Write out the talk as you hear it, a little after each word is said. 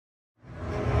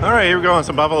All right, here we go on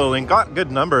some Buffalo Link. Got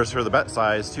good numbers for the bet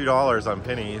size, $2 on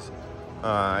pennies.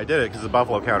 I did it because the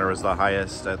Buffalo counter was the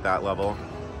highest at that level.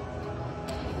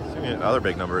 Seeing other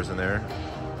big numbers in there.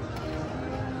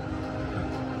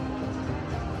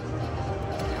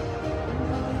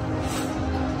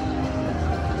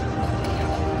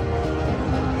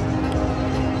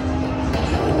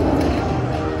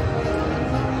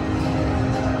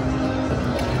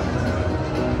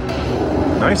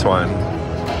 Nice one.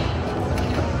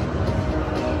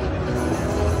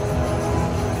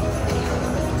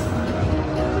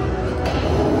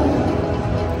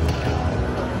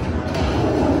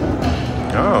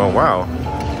 Oh, wow.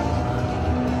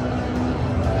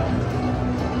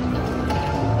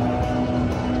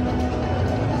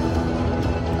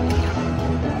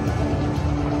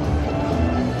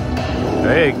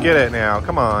 Hey, get it now.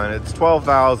 Come on. It's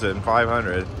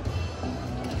 12,500.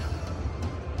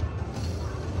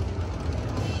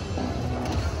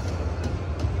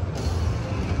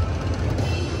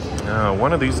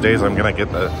 One of these days I'm going to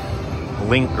get the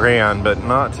Link Grand, but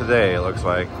not today, it looks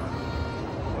like.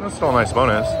 That's still a nice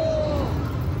bonus.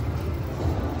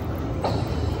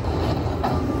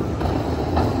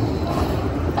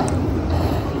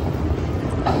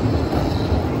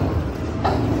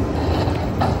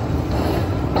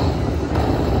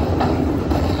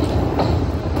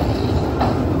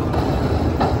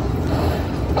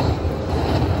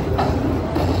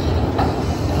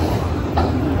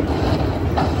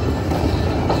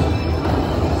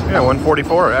 Yeah,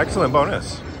 144, excellent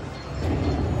bonus.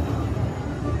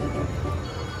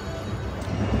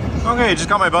 Okay, just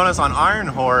got my bonus on Iron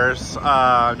Horse. Doing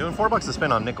 $4 a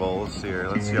spin on nickels here.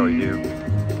 Let's see how we do.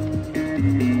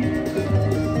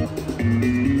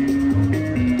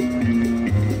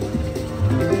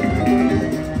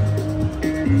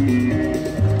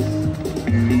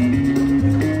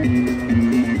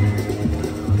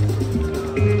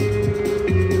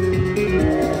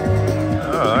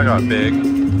 Oh, that got big.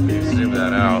 Zoom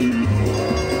that out.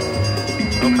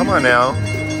 Oh, come on now.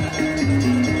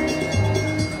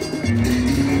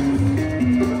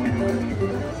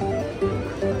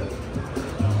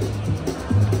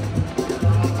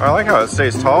 I like how it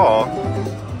stays tall.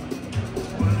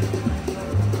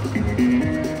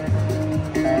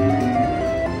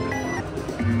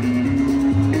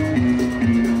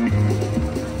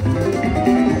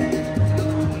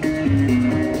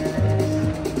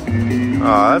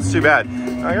 Oh, that's too bad.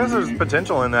 I guess there's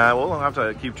potential in that. We'll have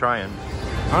to keep trying.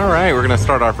 All right, we're gonna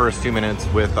start our first 2 minutes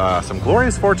with some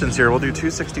glorious fortunes here. We'll do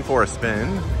 264 a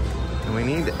spin. And we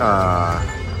need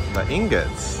the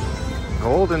ingots.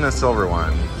 Gold and a silver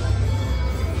one.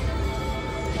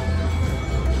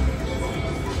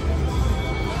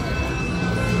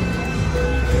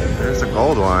 There's a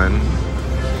gold one.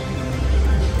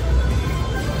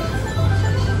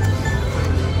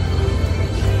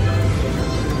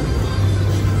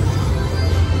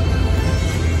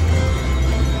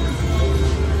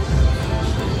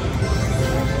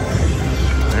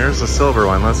 There's the silver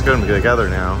one. Let's get them together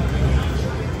now.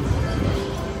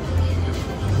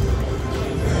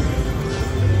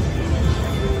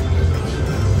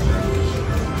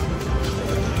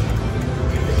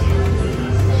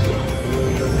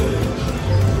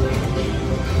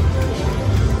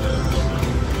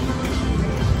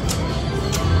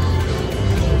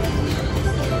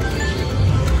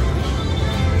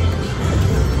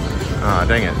 Ah,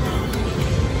 dang it.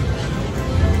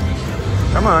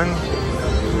 Come on.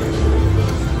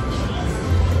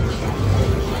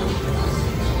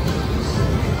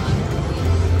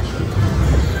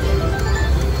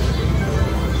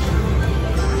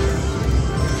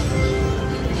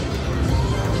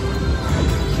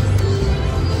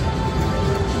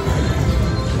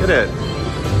 Get it.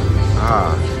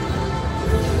 Ah.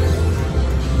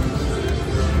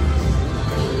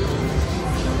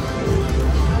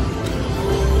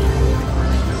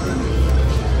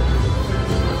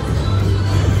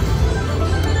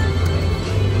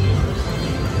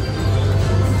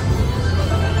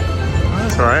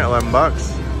 That's all right, $11.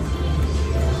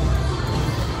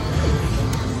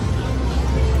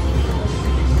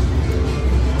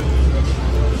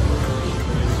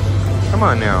 Come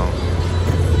on now.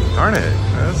 Darn it,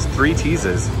 that's 3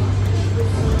 teases.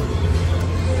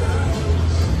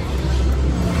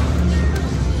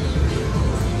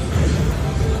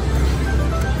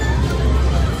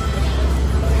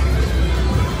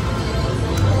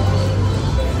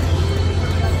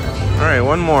 All right,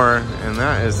 one more, and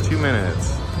that is 2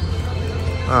 minutes.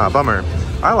 Ah, bummer.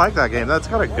 I like that game. That's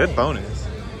got a good bonus.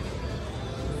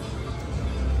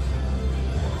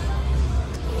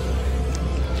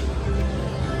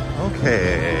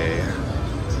 Okay.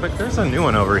 quick. There's a new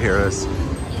one over here. This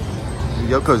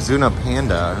Yokozuna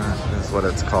Panda is what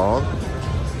it's called.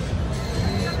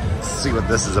 Let's see what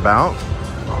this is about.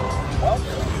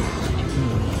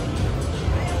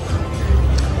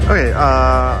 Okay,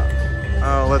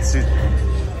 let's see.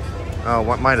 Oh,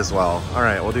 what might as well. All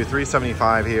right, we'll do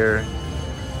 $3.75 here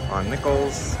on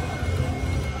nickels.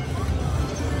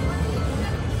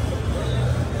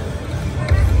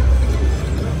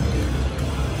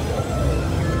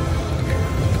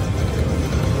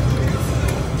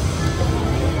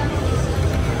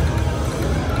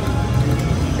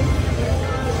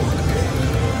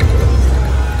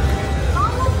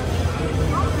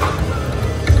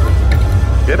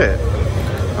 Get it?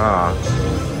 Ah.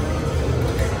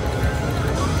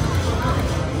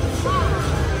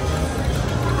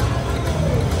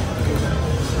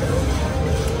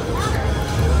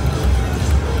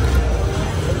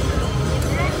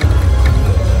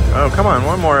 Oh, come on,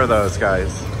 one more of those,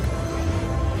 guys.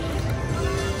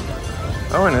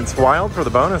 Oh, and it's wild for the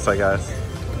bonus, I guess.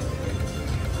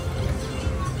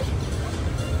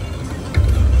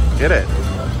 Get it.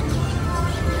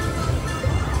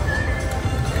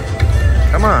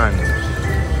 Come on.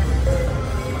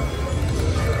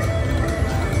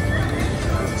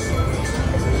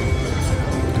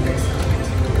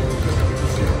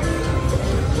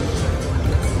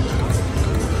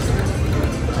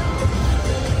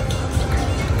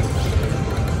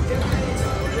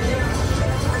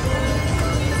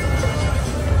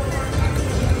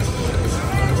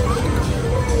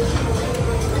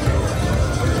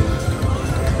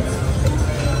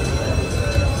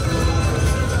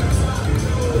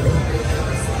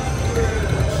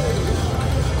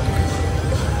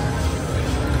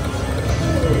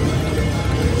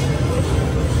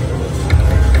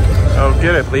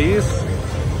 Get it, please.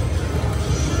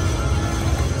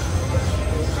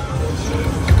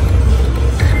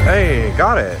 Hey,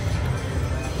 got it.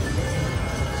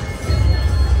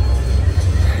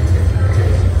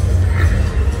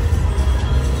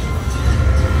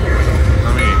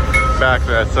 Let me back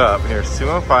this up. Here's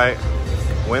sumo fight.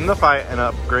 Win the fight and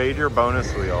upgrade your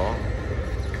bonus wheel.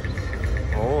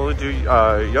 Oh, we'll do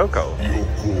Yoko.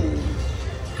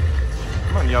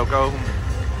 Come on, Yoko.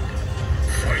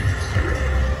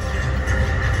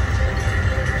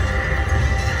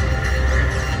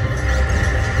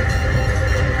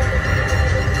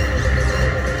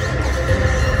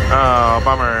 Oh,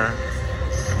 bummer.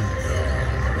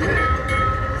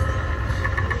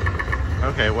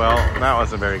 Okay, well, that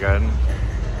wasn't very good.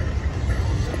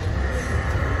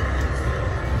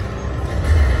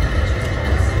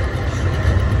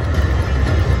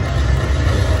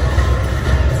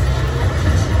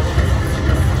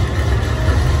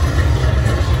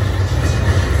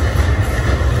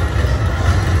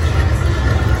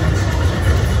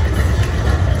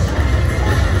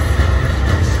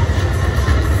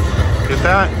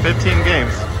 That 15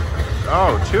 games.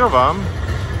 Oh, 2 of them.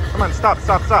 Come on, stop.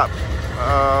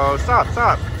 Oh,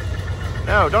 stop.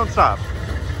 No, don't stop.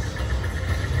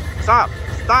 Stop.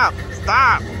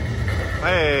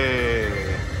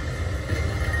 Hey.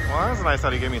 Well, that was nice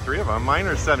that he gave me 3 of them. Mine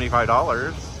are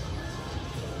 $75.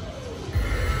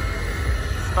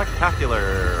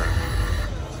 Spectacular.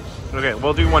 Okay,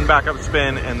 we'll do one backup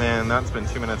spin, and then that's been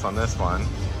 2 minutes on this one.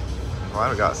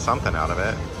 Glad we got something out of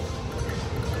it.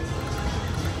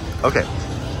 Okay,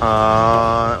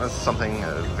 that's something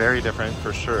very different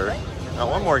for sure. Got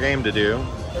one more game to do.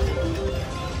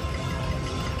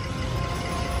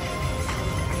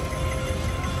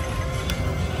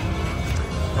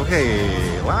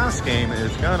 Okay, last game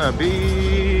is gonna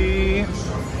be...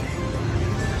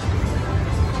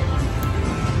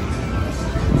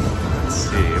 Let's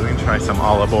see, we can try some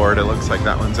all aboard. It looks like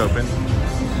that one's open.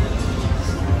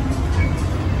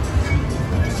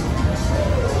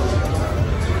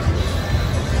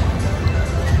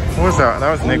 What was that? That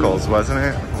was nickels, wasn't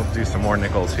it? We'll do some more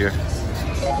nickels here.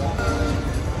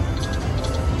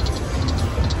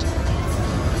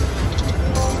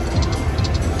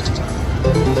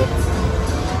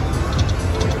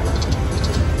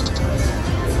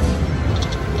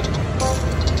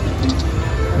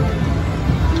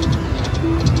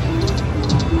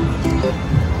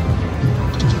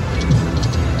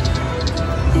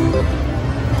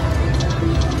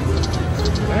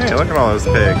 Hey, look at all those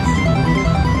pigs.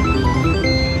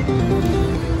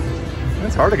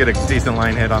 It's hard to get a decent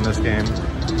line hit on this game.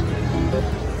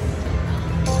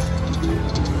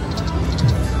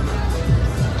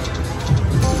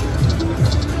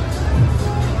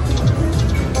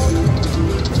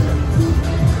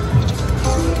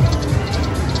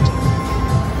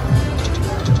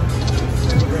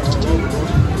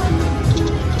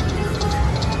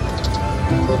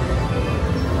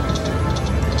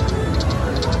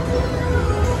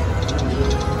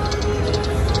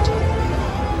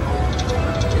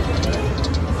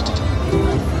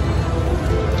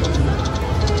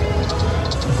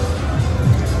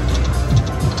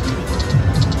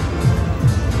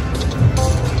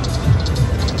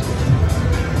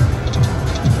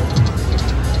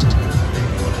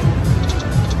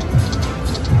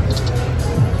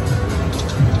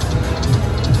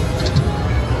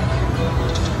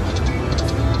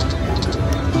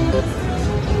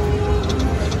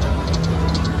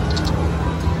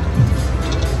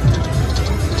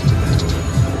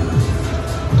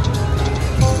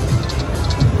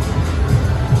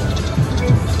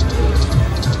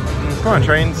 Come on,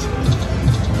 trains.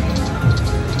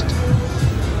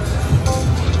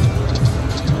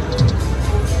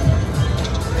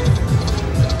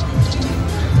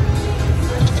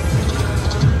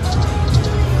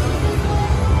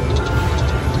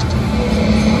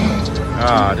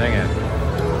 Ah, dang it.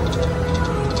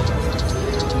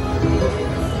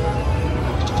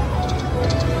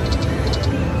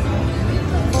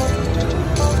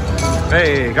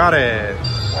 Hey, got it.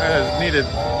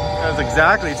 That was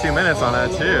exactly 2 minutes on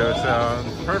that too, so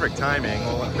perfect timing.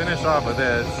 We'll finish off with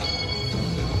this.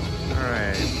 All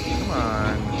right, come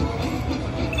on.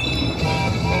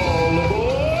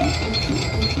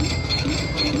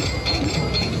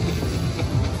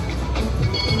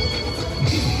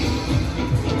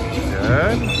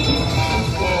 Good.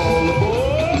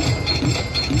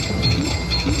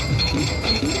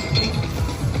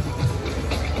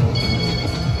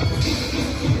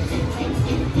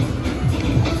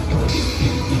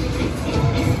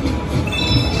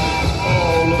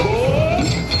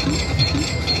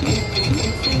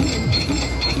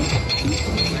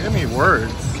 Give me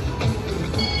words.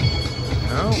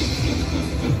 No.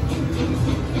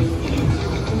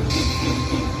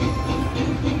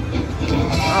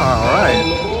 All right.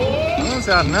 That's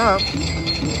adding up.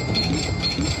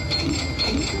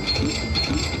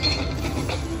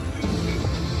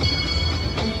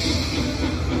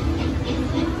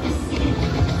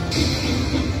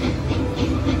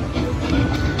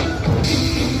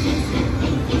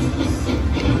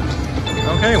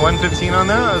 Okay, 115 on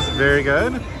that. That was very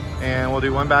good. And we'll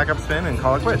do one backup spin and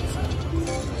call it quits.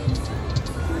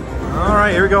 All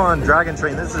right, here we go on Dragon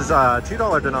Train. This is $2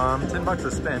 denom, 10 bucks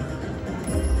a spin.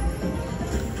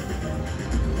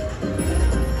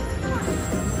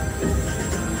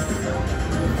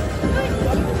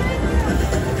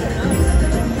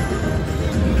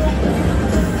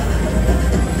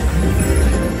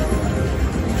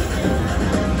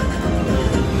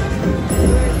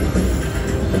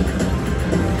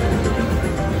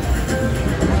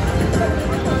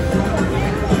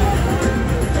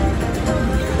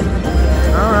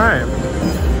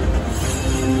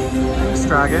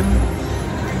 Dragon.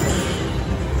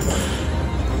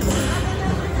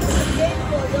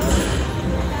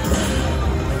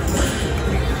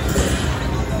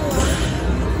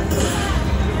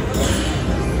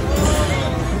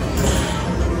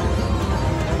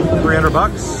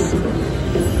 $300.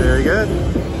 Very good.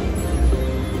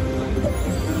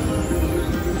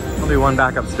 I'll do one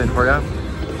backup spin for you.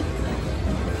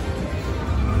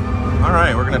 All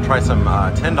right, we're gonna try some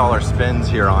 $10 spins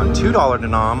here on $2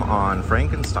 denom on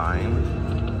Frankenstein.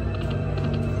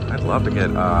 I'd love to get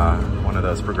one of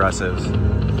those progressives.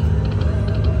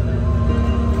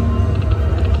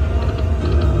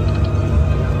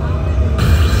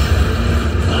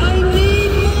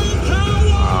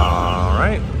 All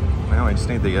right, now I just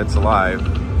need the It's Alive.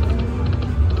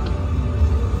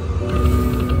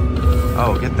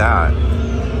 Oh, get that.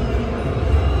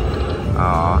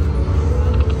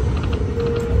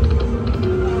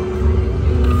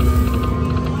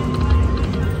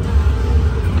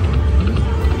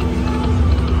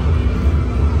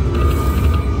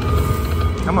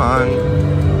 Come on.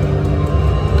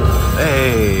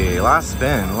 Hey, last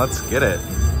spin. Let's get it.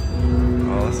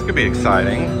 Well, this could be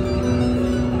exciting.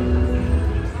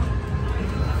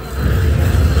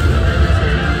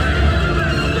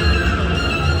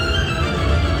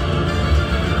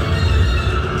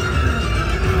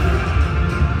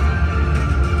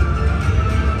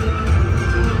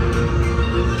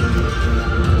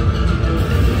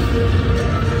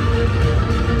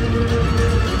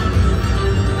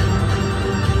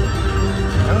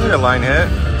 Line hit.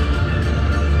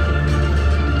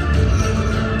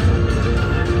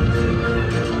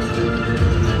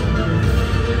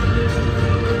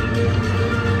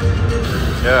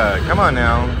 Good. Come on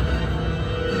now.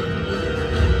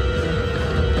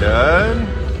 Good.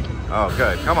 Oh,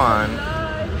 good. Come on.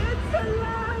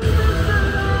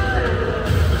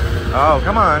 Oh,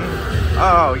 come on.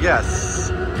 Oh, yes.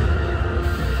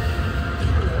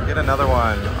 Get another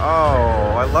one.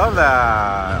 Oh, I love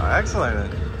that.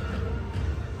 Excellent.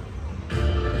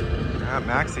 Yeah,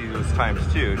 Maxie was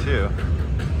 ×2 too.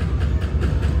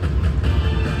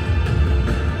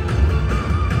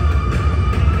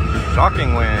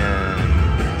 Shocking win.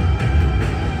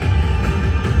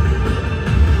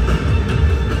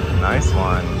 Nice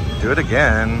one. Do it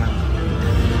again.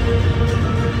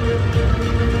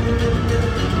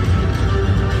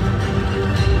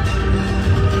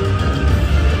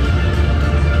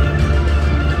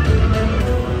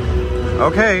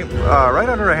 Okay, right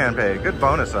under a hand pay. Good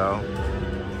bonus though.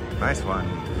 Nice one.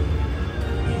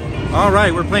 All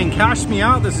right, we're playing Cash Me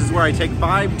Out. This is where I take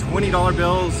 5 $20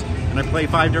 bills and I play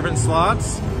 5 different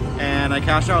slots and I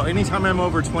cash out anytime I'm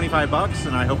over 25 bucks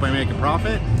and I hope I make a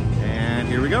profit. And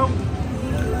here we go.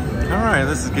 All right,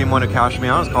 this is game 1 of Cash Me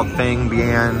Out. It's called Fang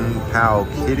Bian Pow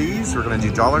Kitties. We're gonna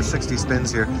do $1.60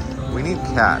 spins here. We need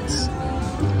cats.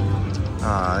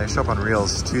 They show up on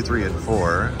reels 2, 3, and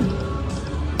 4.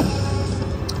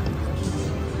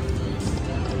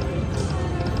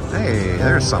 Hey,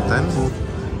 there's something.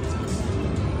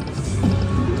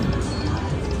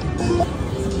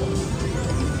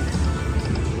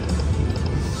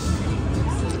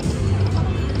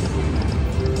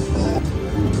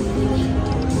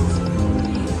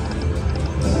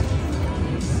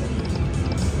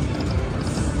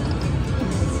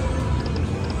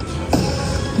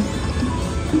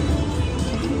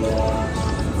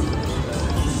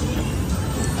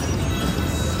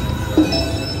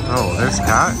 Oh, there's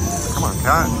Cat. Come on,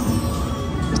 Cat.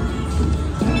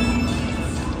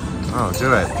 Oh,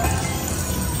 do it.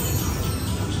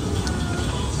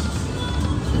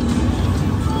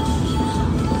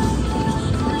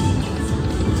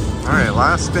 All right,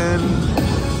 last spin.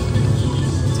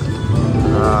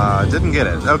 Didn't get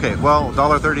it. Okay, well,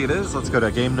 $1.30 it is. Let's go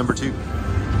to game number 2.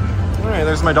 All right,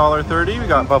 there's my $1.30. We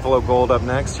got Buffalo Gold up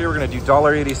next here. We're gonna do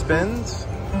 $1.80 spins.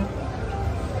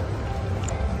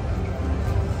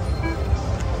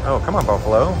 Oh, come on,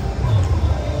 Buffalo.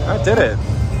 That did it.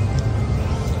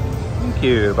 Thank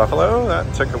you, Buffalo.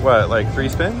 That took, what, like 3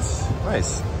 spins?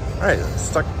 Nice. All right,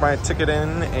 stuck my ticket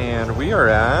in, and we are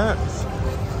at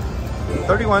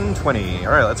 31.20.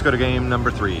 All right, let's go to game number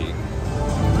 3.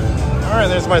 All right,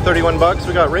 there's my 31 bucks.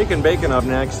 We got Rake and Bacon up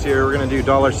next here. We're gonna do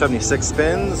 $1.76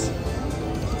 spins.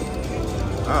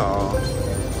 Oh,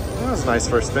 that was a nice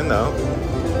first spin, though.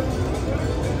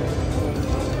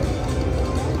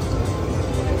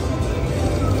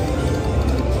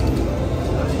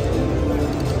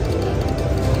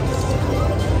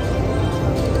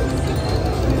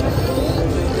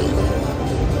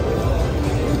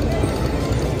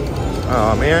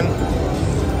 Oh man.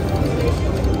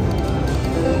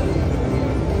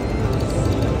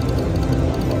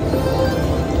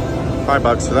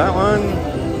 $5 for that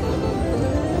one.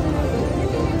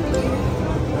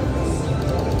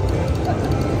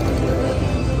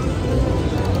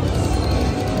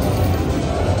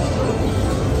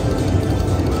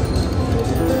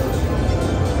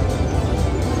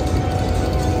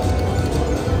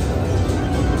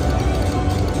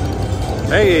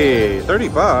 Hey, 30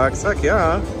 bucks, heck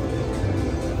yeah.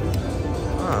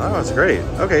 Oh, that was great.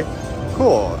 Okay, cool.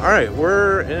 All right,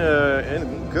 we're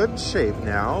in good shape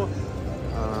now.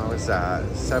 What's that,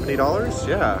 $70?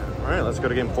 Yeah, all right, let's go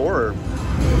to game 4. All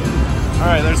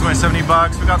right, there's my 70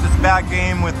 bucks. We got this back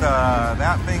game with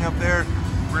that thing up there.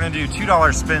 We're gonna do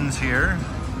 $2 spins here.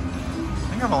 I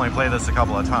think I've only played this a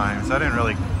couple of times. I didn't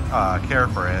really care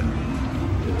for it.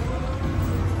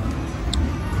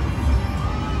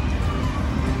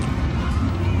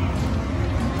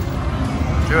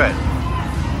 Do it.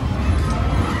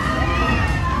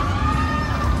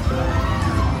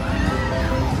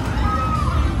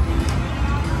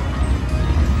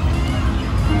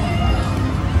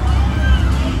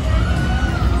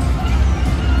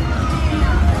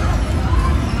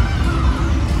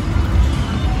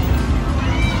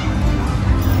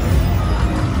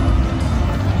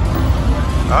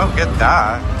 Oh, get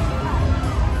that.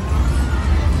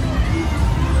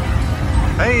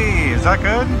 Hey, is that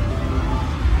good?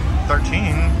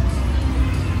 13.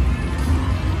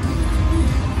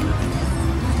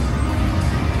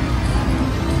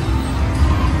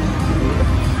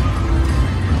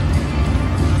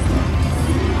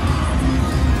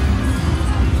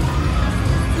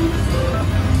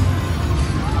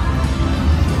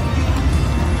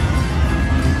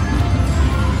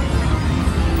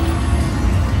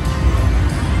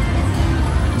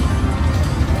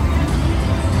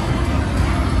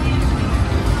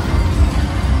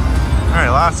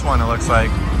 Last one, it looks like.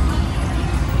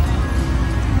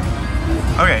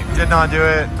 Okay, did not do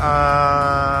it.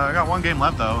 I got one game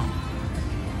left though.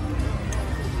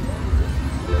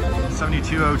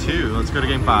 72.02. Let's go to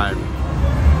game 5.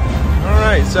 All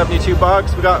right, 72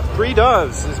 bucks. We got 3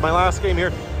 doves. This is my last game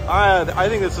here. I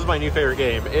think this is my new favorite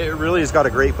game. It really has got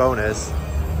a great bonus.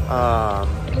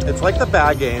 It's like the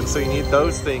bag game, so you need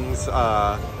those things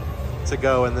to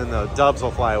go, and then the doves will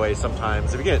fly away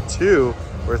sometimes. If you get 2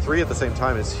 or 3 at the same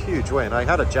time, it's a huge win. I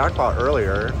had a jackpot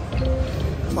earlier.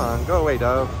 Come on, go away,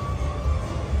 dove.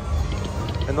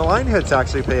 And the line hits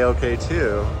actually pay okay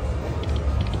too.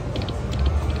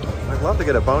 I'd love to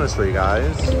get a bonus for you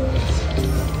guys.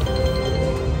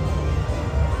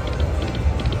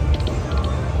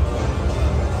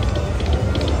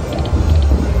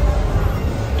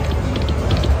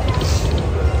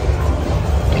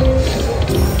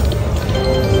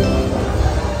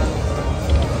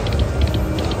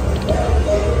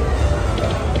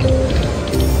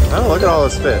 Oh, look at all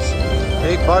those fish.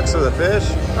 $8 for the fish.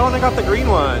 Oh, and I got the green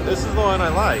one. This is the one I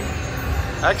like.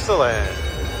 Excellent.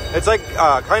 It's like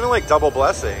kind of like double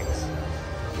blessings.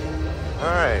 All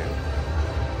right.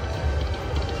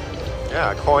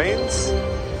 Yeah, coins.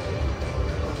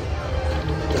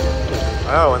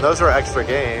 Oh, and those were extra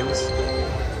games.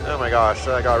 Oh my gosh,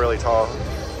 that got really tall.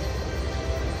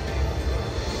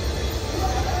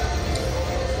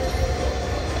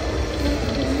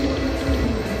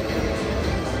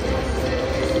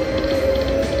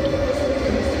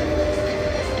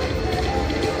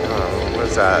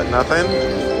 What's that? Nothing?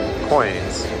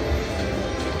 Coins.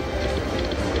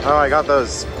 Oh, I got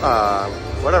those,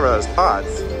 whatever those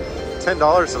pots.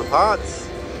 $10 for the pots.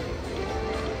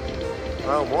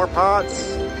 Oh, more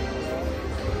pots.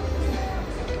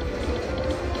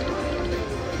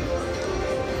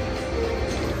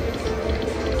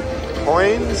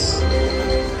 Coins.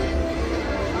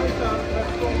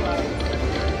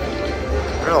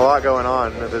 There's a lot going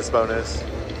on with this bonus.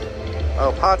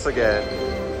 Oh, pots again.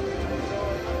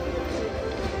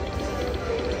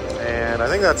 And I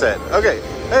think that's it. Okay.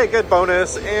 Hey, good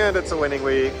bonus, and it's a winning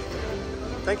week.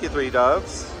 Thank you, 3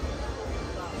 doves.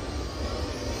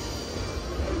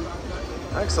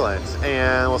 Excellent.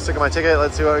 And we'll stick on my ticket.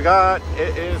 Let's see what we got.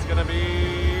 It is going to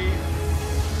be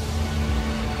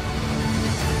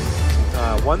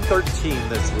 113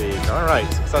 this week. All right.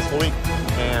 Successful week.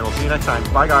 And we'll see you next time.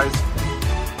 Bye, guys.